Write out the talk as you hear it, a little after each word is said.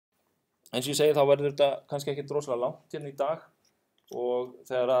eins og ég segi þá verður þetta kannski ekki rosalega langt hérna í dag og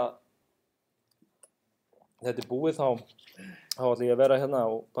þegar að þetta búið þá ætla ég að vera hérna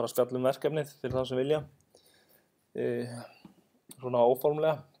og bara spjalla verkefnið fyrir þá sem vilja svona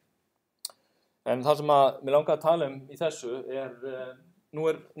óformlega. En það sem að mér langar að tala í þessu nú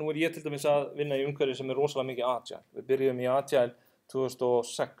er ég til dæmis að vinna í umhverfi sem rosalega mikið Agile. Við byrjum í Agile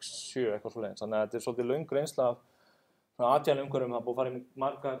 2006-07 eitthvað svoleiðis, þannig að þetta svolítið löng reynsla af Agile umhverfum. Það búið að fara í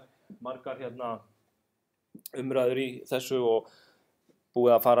margar hérna umræður í þessu og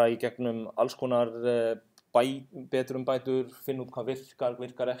búið að fara í gegnum alls konar betrumbætur, finna út hvað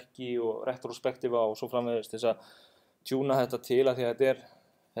virkar ekki og retrospektífa og svo framvegis til þess að tjúna þetta til að því að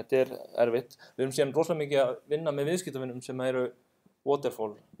þetta er erfitt. Við erum síðan rosalega mikið að vinna með viðskiptavinnum sem eru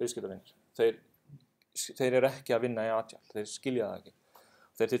waterfall viðskiptavinnir. Þeir eru ekki að vinna í Agile, þeir skilja það ekki.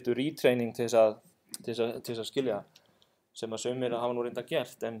 Þeir þyrftu retraining til þess að skilja sem að sumir hafa nú reynda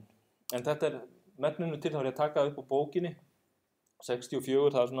gert. En þetta megninu til þá er ég að taka upp á bókinni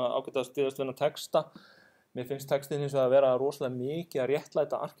 64, það er svona ágætt að styðjast við þennan texta. Mér finnst textin hins vegar að vera rosalega mikið að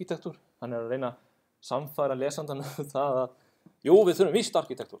réttlæta arkitektúr. Hann er að reyna að samfæra lesandann það að jú, við þurfum víst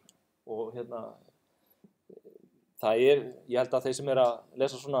arkitektúr. Og hérna, ég held að þeir sem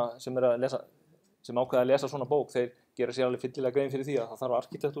lesa svona, sem ákveða að lesa svona bók, þeir gera sér alveg fyllilega grein fyrir því að það þarf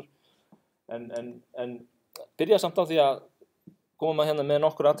arkitektúr. En byrja samt á því að koma maður hérna með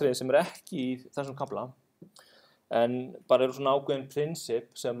nokkur atriði sem ekki í þessum kafla, en bara eru svona ákveðin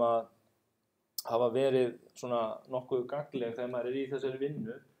prinsip sem að hafa verið svona nokkuð gagnleg þegar maður í þessari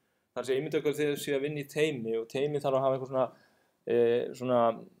vinnu. Þar sé ímynda ykkur þegar sé að vinna í teymi og teymi þarf að hafa eitthvað svona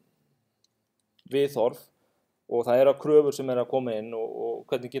viðhorf og það eru kröfur sem að koma inn og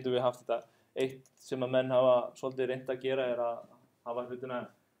hvernig getum við haft þetta. Eitt sem að menn hafa svolítið reynt að gera að hafa hlutina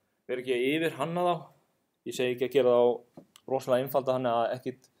vera ekki að yfirhanna þá. Ég segi ekki að gera þá rosalega einfalda þannig að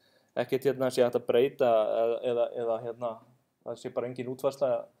ekkert hérna sé hægt að breyta eða hérna það sé bara engin útfærsla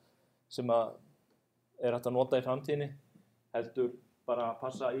sem að er hægt að nota í framtíðinni, heldur bara að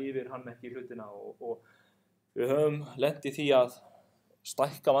passa yfir hann ekki hlutina og við höfum lent í því að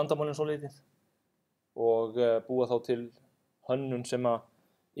stækka vandamálin svo lítið og búa þá til hönnun sem að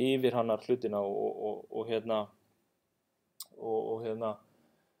yfir hannar hlutina og hérna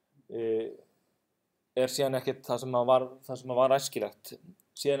síðan ekkert það sem var æskilegt.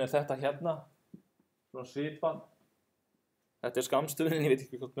 Síðan þetta hérna svona svipað. Þetta skammstöfunin, ég veit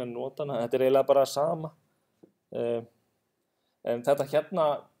ekki hvort með nota hana, þetta eiginlega bara sama. En þetta hérna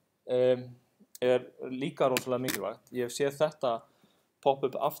er líka rosalega mikilvægt. Ég hef séð þetta pop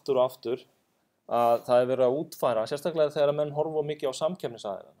upp aftur og aftur að það verið að útfæra, sérstaklega þegar menn horfa mikið á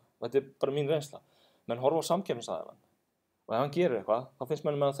samkeppnisaðilana. Þetta bara mín reynsla. Menn horfa á samkeppnisaðilan og ef hann gerir eitthvað, þá finnst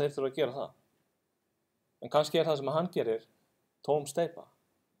mönnum að þeir þurfa að gera það. En kannski það sem hann gerir tóm steypa.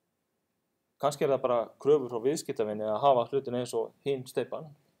 Kannski það bara kröfur frá viðskiptavinni að hafa hlutina eins og hinn steypan.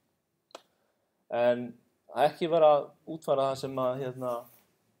 En ekki vera að útfæra það sem að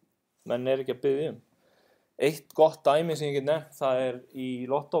menn ekki að biðja Eitt gott dæmi sem ég get nefnt, það í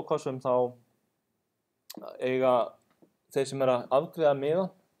lottókössum þá eiga þeir sem að afgreiða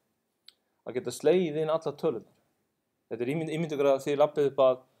miðann að geta slegið inn allar tölunar. Þetta ímyndugur að þið lappið upp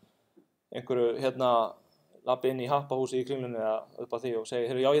að einhverju lappi inn í happahúsi í Kringlunni eða upp að því og segi,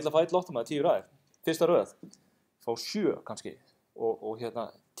 já, ég ætla að fá 1 lottómaður, 10 raðir. Fyrsta röð, fá 7 kannski og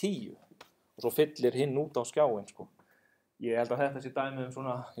 10 og svo fyllir hinn út á skjáinn, sko. Ég held að þetta sé dæmi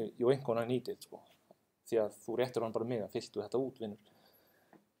svona, you ain't gonna need it, sko. Því að þú réttir hann bara með að fylltu þetta út, vinnur.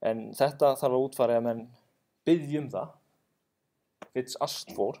 En þetta þarf að útfæra að menn biðja það, if it's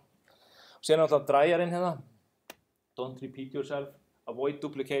asked for. Og síðan alltaf dræjarinn don't repeat yourself, avoid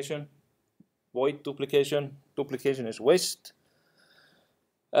duplication. Void duplication, duplication is waste,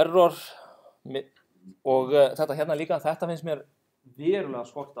 error og þetta líka, þetta finnst mér verulega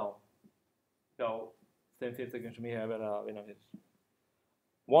skort á hjá þeim fyrirtækjum sem ég hef verið að vinna fyrir.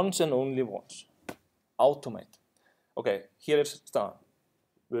 Once and only once. Automate. Ok, hér staðan.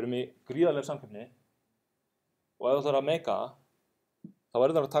 Við erum í gríðarlegri samkeppni og ef þú þarf að meika það, þá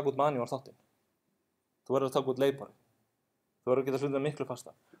verður það að taka út manual þáttinn. Þú verður að taka út labor. Þú verður að geta hlutina miklu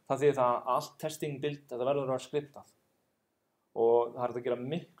fastar. Það þýðir það að allt testing build, þetta verður að vera skriptað. Og það er að gera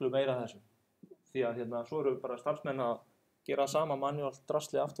miklu meira af þessu. Því að svo eru bara starfsmenn að gera sama manual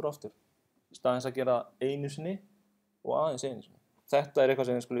drasli aftur og aftur. Í staðins að gera einu sinni og aðeins einu sinni. Þetta er eitthvað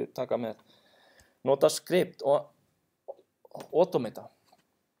sem ég skulle taka með. Nota skript og automata.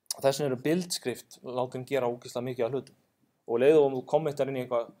 Þessin eru build skript, látum gera ógeðslega mikið af hlutum. Og leiðu og þú kommentar inn í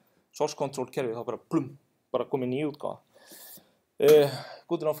eitthvað source control kerfi, þá bara plum, bara komið ný útgáfa.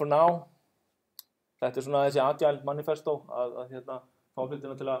 Good enough for now. Þetta er svona þessi Agile manifesto að fá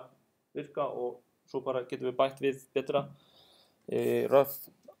hlutina til að virka og svo bara getum við bætt við betra. Rough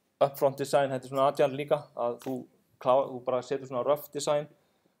upfront design, þetta svona agile líka, að þú bara setur svona rough design,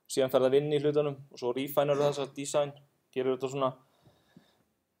 síðan ferð að vinna í hlutunum og svo refinar þessa design, gerir þetta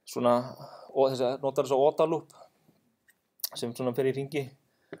notar þessa auto loop sem svona fer í hringi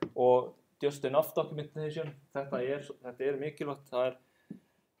og just enough documentation, þetta er mikilvægt, það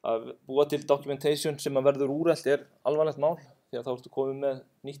að búa til documentation sem að verður úrelt alvarlegt mál, því að þá ertu komið með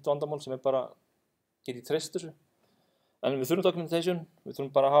nýtt vandamál sem bara getið treyst þessu. En við þurfum documentation, við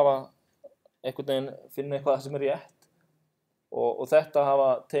þurfum bara að hafa einhvern veginn, finna eitthvað sem er rétt og þetta hafa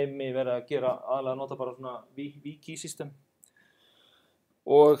teimi verið að gera aðalega að nota bara svona VK system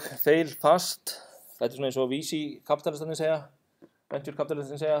og fail fast, þetta svona eins og VC kapitalistarnir segja, venture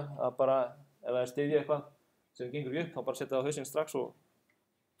kapitalistarnir segja, að bara ef það styðja eitthvað sem gengur upp, þá bara setja það á hausinn strax og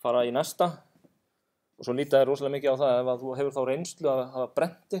fara í næsta og svo líta þér rosalega mikið á það ef að þú hefur þá reynslu að hafa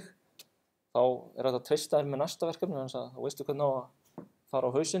brennt þig, þá hægt að treysta þér með næsta verkefni, þannig að þú veistu hvernig á að fara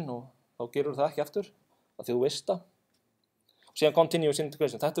á hausinn og þá gerur það ekki aftur, af því þú veist það. Og síðan continuous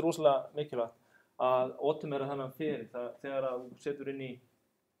integration, þetta er rosalega mikilvægt að automera þennan fyrir, þegar að þú setur inn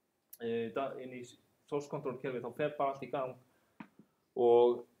í source control kerfi, þá fer bara allt í gang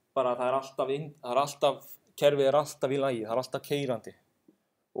og bara kerfið er alltaf í lagi, það er alltaf keyrandi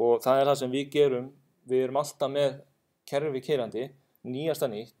og það er það sem við gerum, við erum alltaf með kerfi keyrandi, nýjasta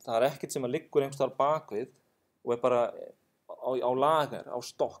nýtt, það er ekkert sem að liggur einhvers staðar bakvið og er bara á lager, á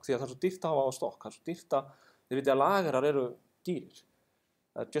stokk, því að það er svo dýrt að hafa á stokk, það er svo dýrt að, þið vitið að lagerar eru dýrir,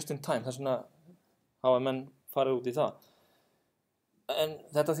 það er just in time, þess vegna hafa menn farið út í það. En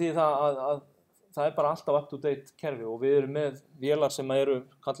þetta þýðir það að það er bara alltaf up to date kerfi og við erum með vélar sem eru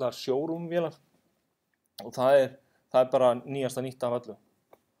kallaðar showroom vélar og það er bara nýjasta nýtt af öllu.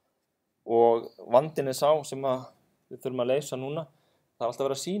 Og vandinn er sá sem við þurfum að leysa núna, það er alltaf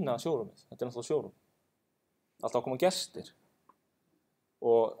verið að sýna showroomið, þetta er náttúrulega showroom. Alltaf að koma gestir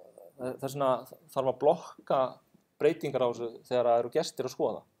og þess vegna þarf að blokka breytingar á þessu þegar það eru gestir að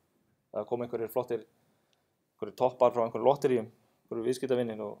skoða. Það koma einhverjir toppar frá einhverjum lotteríum, einhverjum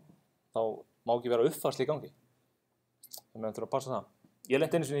viðskiptavinnin og þá má ekki vera uppfærsla í gangi. Þannig að við þurfum að passa það. Ég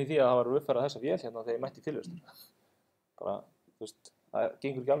lenti einu sinni í því að það var uppfærað þessa vél hérna þegar ég mætti í tilvistur. Bara, þú veist, það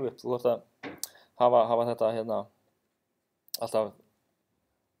gengur ekki alveg upp. Þú þarft að hafa þetta hérna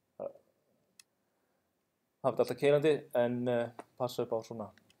alltaf keyrandi en passa upp á svona.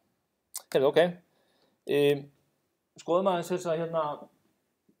 Heyrðu, ok. Skoðum aðeins þess að hérna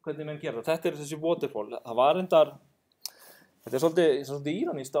hvernig menn gera það. Þetta er þessi waterfall. Það var reyndar, þetta er svolítið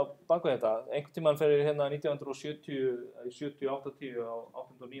íranískt á bakveg þetta. Einhvern tímann fyrir hérna 1970, 70, 80 á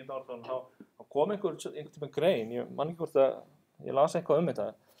 8. og 9. áratugnum þá kom einhvern tímann grein, ég man ekki hvort að ég las eitthvað þetta,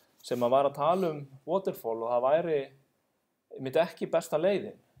 sem að var að tala waterfall og það væri ekki besta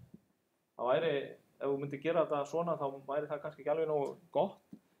leiðin. Það væri, ef þú myndir gera þetta svona, þá væri það kannski ekki alveg nógu gott.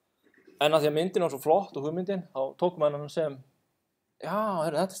 En að því að myndin var svo flott og hugmyndin, þá tók maður hann sem, já,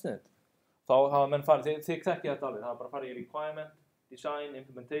 þetta er sniðugt. Þá hafa menn farið, þið þekkið þetta alveg, það var bara farið í requirement, design,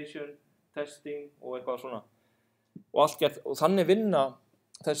 implementation, testing og eitthvað svona. Og allt gert, og þannig vinna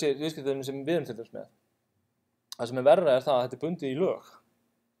þessi viðskiptavinir sem við erum til dæmis með. Það sem er verra er það að þetta er bundið í lög.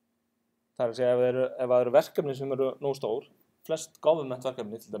 Það er að segja, ef það eru verkefni sem eru nógu stór, flest government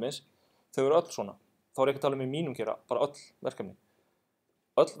verkefni til dæmis, þau eru öll svona. Þá er ekki að tala um í mínum gera, bara öll verkefni.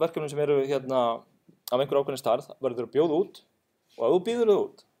 Öll verkefni sem eru hérna af einhver ákveðin stærð verður að bjóða út og ef þú býður þau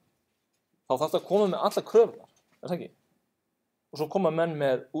út, þá þarf það að koma með alla kröfunar, er það ekki? Og svo koma menn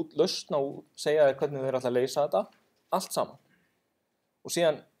með lausn og segja þér hvernig þeir ætla að leysa þetta, allt saman. Og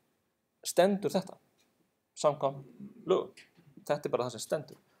síðan stendur þetta, samkvæmt lögum. Þetta er bara það sem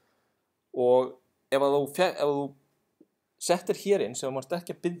stendur. Og ef þú settir hér inn sem þú mást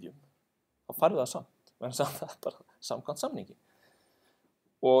ekki að biðja þá farið það samt, en það er bara samkvæmt samningi.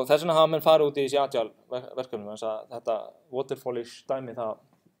 Og þess vegna hafa menn farið út í þessi Agile verkefnum, þess að þetta waterfallish dæmi það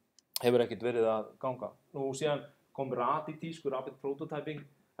hefur ekkert verið að ganga. Nú síðan kom RAD í tísku, Rapid Prototyping,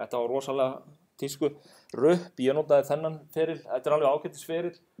 þetta var rosalega tísku. RUP, ég notaði þennan feril, þetta er alveg ágætis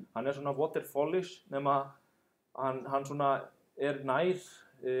feril, hann er svona waterfallish, nema hann svona er nær,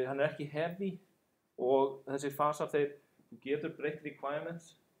 hann er ekki heavy og þessi fasar þeir, þú getur breytt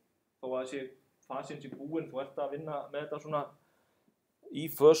requirements, þó að þessi fasin sé búinn, þú ert að vinna með þetta svona í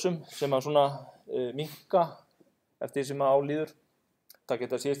fösum sem að svona minnka eftir því sem að álíður. Það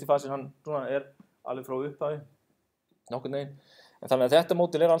geta síðast í fasin, hann svona er alveg frá upphafi, nokkurn veginn. En þannig að þetta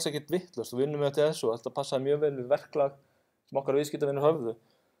mótil er alls ekkert vitlaust og við vinnum með þessu og þetta passaði mjög vel við verklag sem okkar viðskiptavinir höfðu.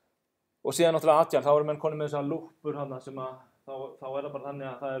 Og síðan náttúrulega Agile, þá eru menn konið með þessar lúppur hana sem að þá er það bara þannig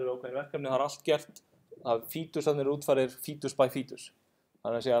að það eru ákveðin verkefni, það er allt gert, að features þannig eru útfærir features by features.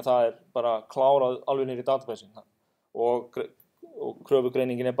 Þannig að segja að það bara klárað alveg niður í databasein og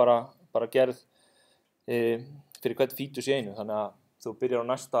kröfugreiningin bara gerð fyrir hvern fítus í einu. Þannig að þú byrjar á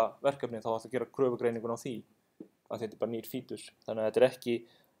næsta verkefni þá ættu að gera kröfugreiningun á því að þetta bara nýr fítus. Þannig að þetta ekki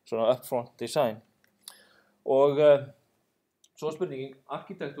svona upfront design. Og svo spurningin,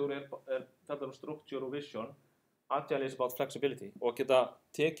 arkitektúr fjallar structure og vision. Agile is about flexibility og geta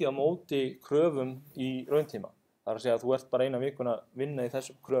tekið á móti kröfum í rauntíma. Það að segja að þú ert bara eina vikuna að vinna í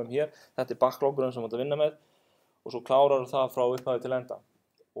þessum kröfum hér. Þetta backlogurinn sem þú ert að vinna með og svo klárar það frá upphafi til enda.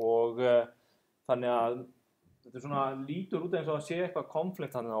 Og þannig að þetta svona lítur út eins og að sé eitthvað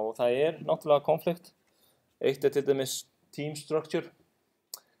konflikt þarna og það náttúrulega konflikt. Eitt til dæmis team structure.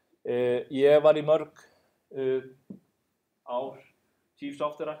 Ég var í mörg ár chief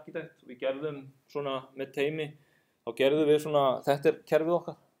software architect og við gerðum svona með teymi. Þá gerðum við svona, þetta kerfið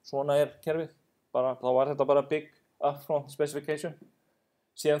okkar, svona kerfið. Þá var þetta bara big upfront specification.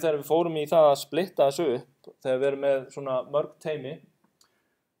 Síðan þegar við fórum í það að splitta þessu upp, þegar við erum með svona mörg teymi,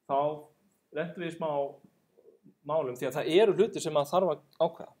 þá lentum við smá málum því að það eru hlutir sem að þarf að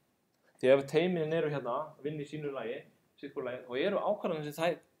ákveða. Því ef teymin eru hérna, vinna í sínu lagi, sitt lagi, og eru ákvarðanir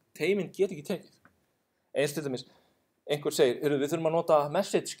sem teymin get ekki tekið. Eins til dæmis, einhver segir, við þurfum að nota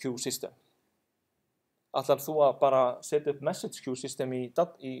message queue system. Ætlar þú að bara setja upp message queue system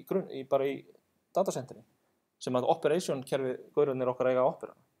bara í datacenteri sem að operation kerfi gaurarnir okkar eiga að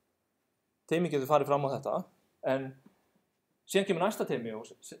opera. Teymi getur farið fram á þetta en síðan kemur næsta teymi og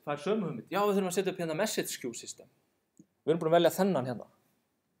fær sömu hugmynd. Já, við þurfum að setja upp hérna message queue system. Við erum búin að velja þennan hérna.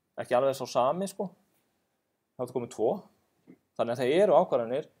 Ekki alveg sá sami sko. Það er komið 2. Þannig að það eru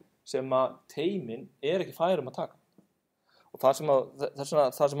ákvarðanir sem að teymin ekki færum að taka. Og það sem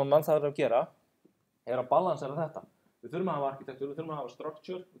að mann þarf að gera að balansera þetta. Við þurfum að hafa arkitektúr, við þurfum að hafa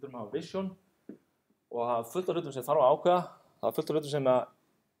structure, við þurfum að hafa vision og hafa fullt af hlutum sem þarf að ákveða. Það er fullt af hlutum sem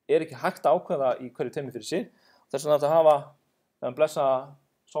ekki hægt að ákveða í hverju teymi fyrir sig. Þess vegna að hafa þegar blessa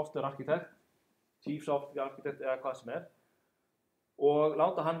software arkitekt, chief software arkitekt eða hvað sem og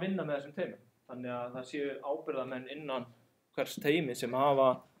láta hann vinna með þessum teymum. Þannig að það séu ábyrgðarmenn innan hvers teymi sem hafa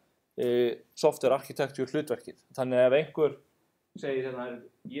software architecture hlutverkið. Þannig að ef einhver segir hérna,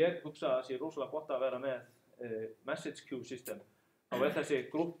 ég hugsa að það sé rosalega gott að vera með message queue system, þá þessi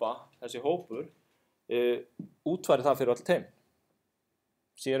grúppa, þessi hópur, útfæri það fyrir öll teym.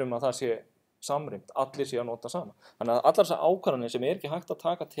 Sérum að það sé samrýmt, allir sé að nota sama. Þannig að allar þessar ákvarðanir sem ekki hægt að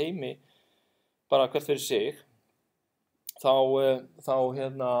taka teymi bara hvert fyrir sig, þá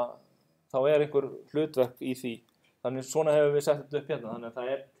einhver hlutverk í því. Þannig svona hefur við sett þetta upp hérna, þannig að það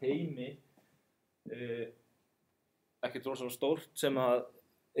teymi ekkert rosalega stórt sem að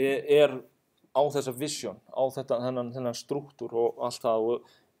á þessa vision, á þennan struktúr og allt það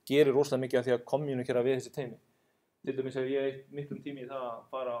og gerir rosalega mikið af því að kommunikera við þessi teymi. Til dæmis hef ég miklum tími í það að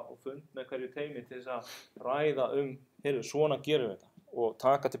fara og fund með hverju teymi til þess að ræða svona gerum við þetta og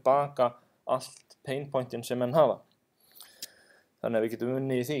taka tilbaka allt pain pointin sem menn hafa. Þannig að við getum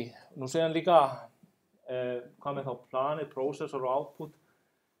unnið í því. Nú séðan líka, hvað með þá planið, processor og output.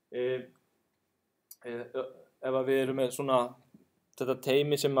 Ef við erum með svona þetta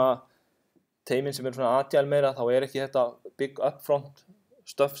teymin sem svona agile meira, þá ekki þetta big upfront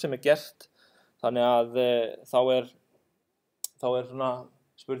stuff sem gert. Þannig að þá er svona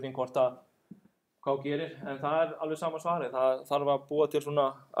spurning hvort að hvað gerir, en það alveg sama svarið. Það þarf að búa til svona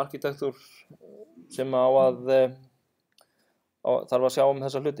arkitektúr sem þarf að sjá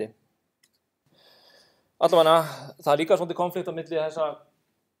þessa hluti. Allavega, það líka svolítið konflikt á milli þessa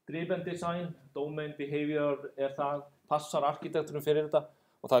driven design, domain behavior það, passar arkitektúrum fyrir þetta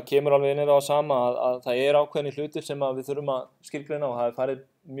og það kemur alveg inn á sama að það ákveðnir hlutir sem við þurfum að skilgreina og það farið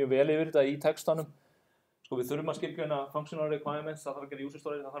mjög vel yfir þetta í textanum. Sko við þurfum að skilgreina functional requirements, það þarf að gera user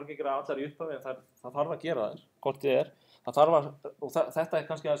stories, það þarf ekki að gera allar í upphafi en það þarf að gera þær, hvort þið og þetta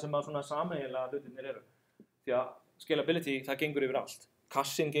kannski það sem svona sameiginlega hlutirnir eru. Því að scalability, það gengur yfir allt.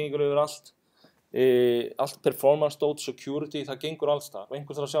 Caching gengur yfir allt. Allt performance stóð, security, það gengur alls þar og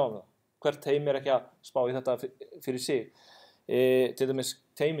einhvers þarf að sjá það. Hvert teymi ekki að spá í þetta fyrir sig. Til dæmis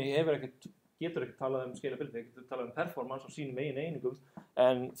teymi getur ekki talað um scalability, getur talað um performance á sínum eigin einingum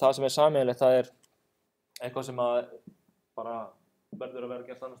en það sem sameiginlegt það eitthvað sem bara verður að vera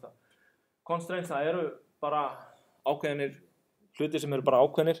gert annars staðar. Constraints, það eru bara ákveðnir hlutir sem eru bara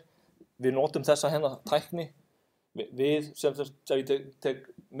ákveðnir. Við notum þessa hérna tækni. Við, sem ég tek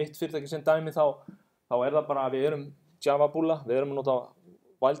mitt fyrirtæki sem dæmi þá það bara að við erum Java-búlla, við erum að nota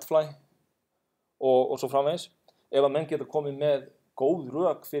Wildfly og svo framvegis. Ef að menn geta komið með góð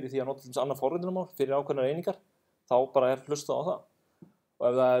rök fyrir því að nota annað forritunarmál, fyrir ákveðnar einingar, þá bara hlustað á það. Og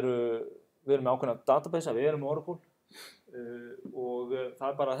ef við erum með ákveðna database, við erum með Oracle, og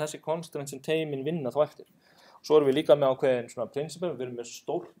það bara þessi constraint sem teymin vinna þá eftir. Svo erum við líka með ákveðin svona prinsipur, við erum með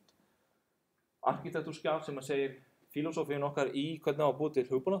stórt arkitektúrskjal sem segir filosófíun okkar í hvernig á að búa til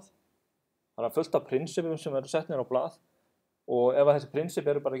hugbúnað. Það er fullt af prinsipum sem eru sett niður á blað og ef þessi prinsip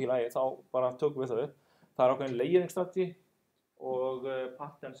eru bara ekki í lagi þá bara tökum við það upp. Það er ákveðin leiðingsstrategi og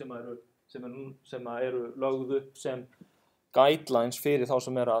pattern sem eru lögð upp sem guidelines fyrir þá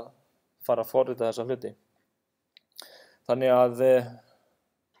sem að fara að forrita þessa hluti. Þannig að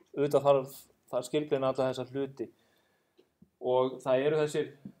auðvitað það skilgreina alla þessa hluti og það eru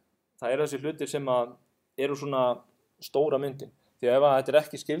þessir hlutir sem eru svona stóra myndin. Því að ef þetta er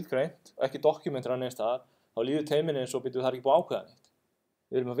ekki skilgreint, ekki dokumentur neins staðar, þá líður teyminni eins og það er ekki búið að ákveða neitt.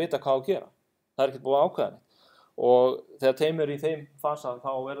 Við erum að vita hvað á að gera. Það er ekki búið að ákveða neitt. Og þegar teymur í þeim fasa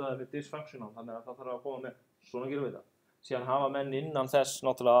þá það við dysfunctional, þannig að það þarf að koma með svona gerum við það. Síðan hafa menn innan þess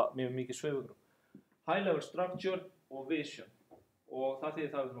náttúrulega mjög mikið svigrúm. High level structure og vision. Og það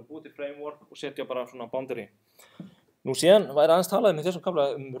þýðir það að við búið til framework og setja bara svona boundary. Nú síðan væri aðeins talað með þessum kafla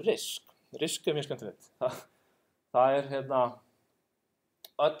risk. Risk mjög skemmtilegt. Það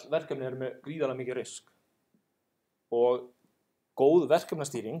öll verkefni eru með gríðarlega mikið risk. Og góð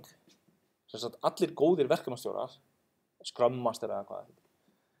verkefnastýring, sem sagt allir góðir verkefnastjórar, Scrum Master eða hvað,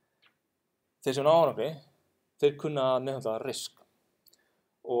 þeir sem ná árangri, þeir kunna meðhöndla risk.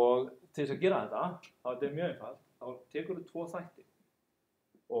 Og til þess að gera þetta, þá er mjög einfalt, þá tekur þú 2 þætti.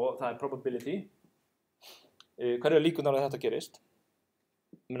 Og það er probability. Hverju er líkurnar að þetta gerist?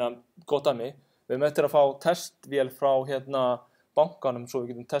 Ég meina, gott dæmi, við erum eftir að fá testvél frá bankanum svo við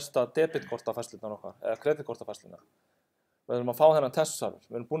getum testað debitkortafærslunar okkar, eða kreditkortafærslunar. Við erum að fá þennan testserver,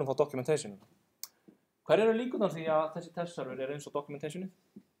 við erum búin að fá documentation. Hverju eru líkurnar því að þessi testserver er eins og documentationu?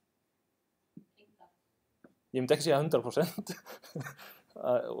 Ég myndi ekki segja 100%,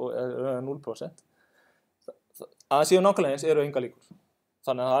 eða 0%. Að síðan nákvæmlega eins eru enga líkur.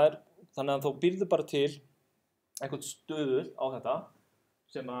 Þannig að þú býrðu bara til einhvern stöður á þetta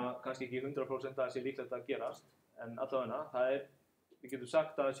sem kannski ekki 100% að sé líklegt að gerast, en allavega við getum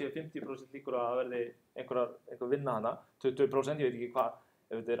sagt að það sé 50% líkur að verði einhver vinna hana, 20%, ég veit ekki hvað,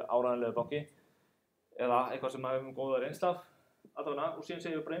 ef þetta er áreiðanlegur banki, eða eitthvað sem hefur góða reynslaf, allavega, og síðan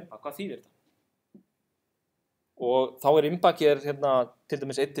segjum við bara impact, hvað þýðir þetta? Og þá er impactið til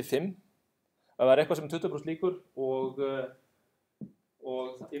dæmis 1-5, ef það er eitthvað sem er 20% líkur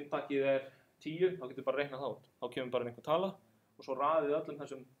og impactið er 10, þá getur við bara reiknað það út. Þá kemur bara einhver tala og svo raðið öllum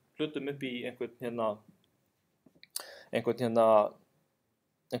þessum hlutum upp í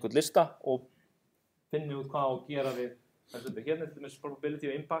einhvern lista og finnum út hvað á að gera við þessu hluti. Hérna er til dæmis probability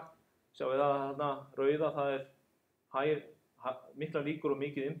og impact. Sjáum við það rauða, það er miklar líkur og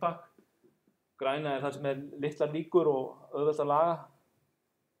mikið impact. Græna er það sem er litlar líkur og auðvelt að laga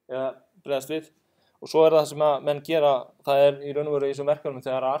eða bregðast við. Og svo er það sem að menn gera, það er í raun og veru í þessum verkefnum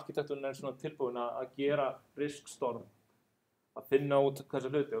þegar arkitekturinn er svona tilbúin að gera riskstorm, að finna út þessu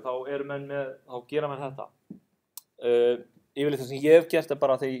hluti og þá gera menn þetta. Yfirleitt það sem ég hef gert er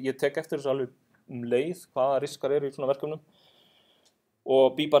bara þegar ég tek eftir þessu alveg leið hvaða riskar eru í svona verkefnum og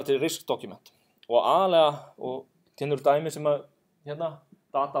bý bara til riskdokument. Og aðalega, og hérna dæmi sem að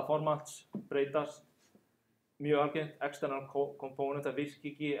data formats breytast, mjög algengt, external component að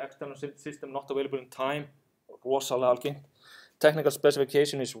virki ekki, external system not available in time, rosalega algengt. Technical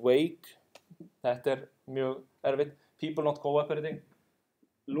specification is vague, þetta er mjög erfitt. People not cooperating,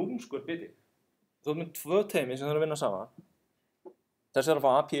 lúmskur biti. Þú ert með 2 teymi sem þarf að vinna saman. Þessi þarf að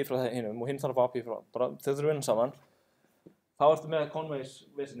fá API frá hinum og hinn þarf að fá API frá, bara þau þurfum að vinna saman. Þá ertu með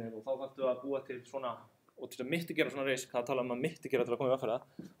Conways-vissinni og þá þarftu að búa til svona, og til að mitigera svona risk, það tala að mitigera til að koma í vegferð það,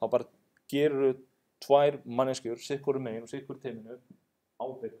 þá bara gerur 2 manneskjur, sitt hvoru megin og sitt hvoru teyminu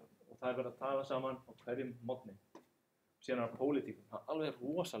ábyrgar. Og það er verið að tala saman á hverjum morgni. Síðan er pólitík, það er alveg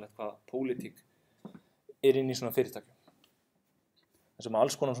rosalegt hvað pólitík er inn í svona fyrirtækjum. Þessum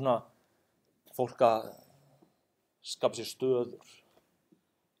alls konar svona fólk að skapa sér stöður.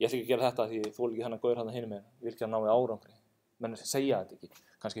 Ég ætla ekki að gera þetta því þú vil ekki hann að gauður hann hinum með, ég vil ekki að ná við árangri. Menn segja þetta ekki,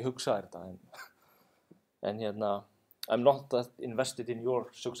 kannski hugsa þetta, en I'm not invested in your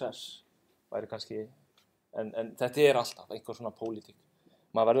success. Væri kannski, en þetta er alltaf einhver svona pólitík.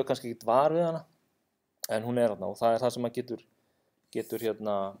 Maður verður kannski ekki var við hana, en hún er þarna og það er það sem maður getur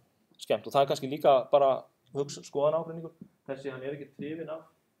skemmt. Og það er kannski líka bara skoðanágreiningur. Þessi hann er ekki hrifinn af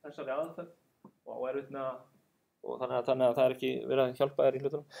þessari aðferð og erfitt með og þannig að það er ekki verið að hjálpa þér í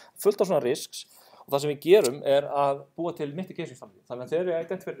hlutunum. Fullt af svona risks og það sem við gerum er að búa til mitigation strategy. Þannig að þegar ég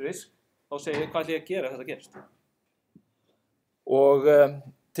identifierar risk, þá segir ég hvað ætla ég að gera ef þetta gerist. Og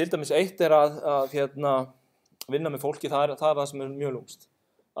til dæmis eitt er að vinna með fólki, það er það sem er mjög lúmst.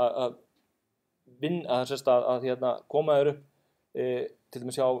 Að koma þér upp til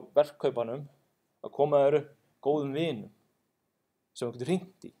dæmis hjá verkkaupanum, að koma þér upp góðum vinum sem þú getur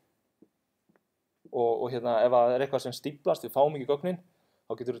hringt í og ef það eitthvað sem stíflast, við fáum ekki gögnin,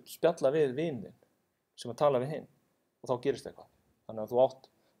 þá getur þú spjalla við vinin sem að tala við hinn og þá gerist eitthvað. Þannig að þú átt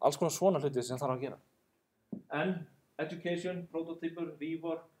alls konar svona hluti sem þarf að gera. En education, prototypur,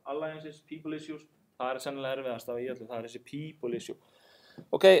 rework, alliances, people issues, það sennilega erfiðast í öllu, það þessi people issue.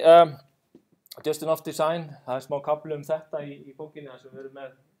 Ok, just enough design, það smá kafli þetta í bókinni, það sem við erum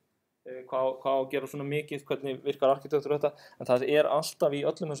með hvað að gera svona mikið, hvernig virkar arkitektur og þetta, en það alltaf í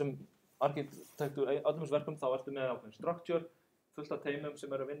öllum þessum verkum, þá ertu með ákveðin structure, fullt af teimum sem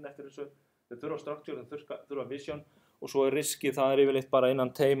að vinna eftir þessu, þau þurfa structure, þau þurfa vision og svo riskið, það yfirleitt bara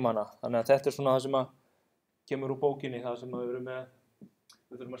innan teimana, þannig að þetta svona það sem að kemur úr bókinni, það sem að við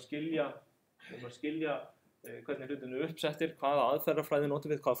þurfum að skilja hvernig hlutinu uppsettir, hvaða aðferðafræði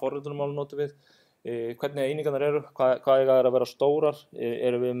notum við, hvaða forritunarmál notum við, hvernig einingarnar eru, hvað eiga að vera stórar,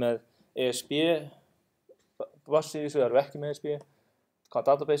 erum við með ESB bassi í þessu, erum við ekki með ESB, hvað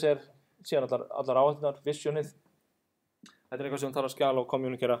database síðan allar áhættunar, visionið, þetta eitthvað sem þarf að skjala og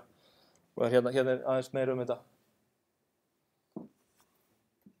kommunikera og hérna aðeins meira þetta.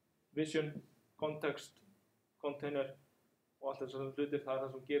 Vision, kontekst, container og allt þessar hlutir, það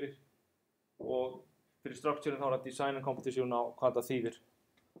það sem gerir og fyrir structure þá það design and competition á hvað það þýðir.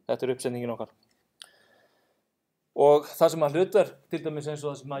 Þetta uppsetningin okkar. Og það sem að hlutverk, til dæmis eins og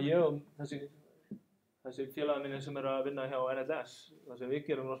það sem að ég og þessi félagi minni sem að vinna hjá NLS, það sem við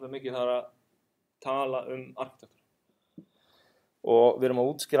gerum rosalega mikið, það að tala arkitektur. Og við erum að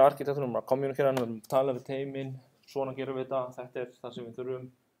útskýra arkitektur, við erum að kommunikera hann, við erum að tala við teimin, svona gerum við þetta það sem við þurfum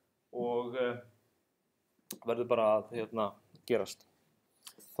og verður bara að gerast.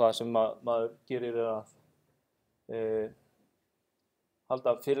 Það sem maður gerir að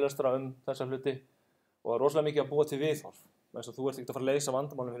halda fyrirlestra þessa hluti og rosalega mikið að búa til viðhorf. Þú ert ekki að fara að leysa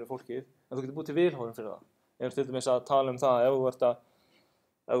vandamálum fyrir fólkið, en þú getur búið til viðhorfum fyrir það. Ef til dæmis að tala það, ef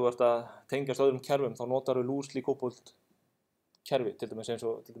þú ert að tengjast öðrum kerfum, þá notar þú loosely coupled kerfi, til dæmis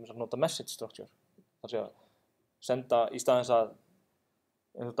að nota message structure. Það sé að senda í staðins að,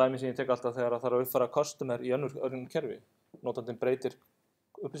 eins og dæmi sem ég tek alltaf þegar það þarf að uppfæra customer í öðrum kerfi, notandinn breytir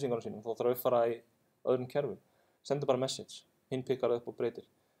upplýsingarna sínum, þá þarf að uppfæra í öðrum kerfum. Sendu bara message, hinn pikkar upp og breytir,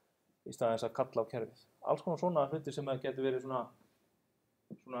 í staðins að kalla á kerfið. Alls konar svona hlutir sem getur verið svona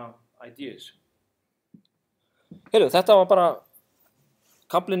ideas. Þetta var bara,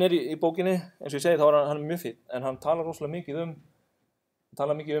 kaflinn í bókinni, eins og ég segi, þá hann mjög fínn, en hann talar rosalega mikið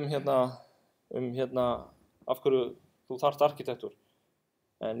af hverju þú þarft arkitektur.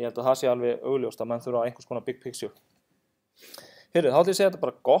 En ég held að það sé alveg augljóst að menn þurfa einhvers konar big picture. Þá ætlum ég að segja þetta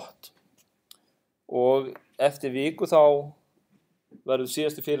bara gott og eftir viku þá verður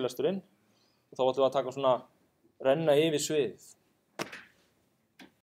síðasti fyrirlesturinn og þá ætlum við að taka renna yfir sviðið.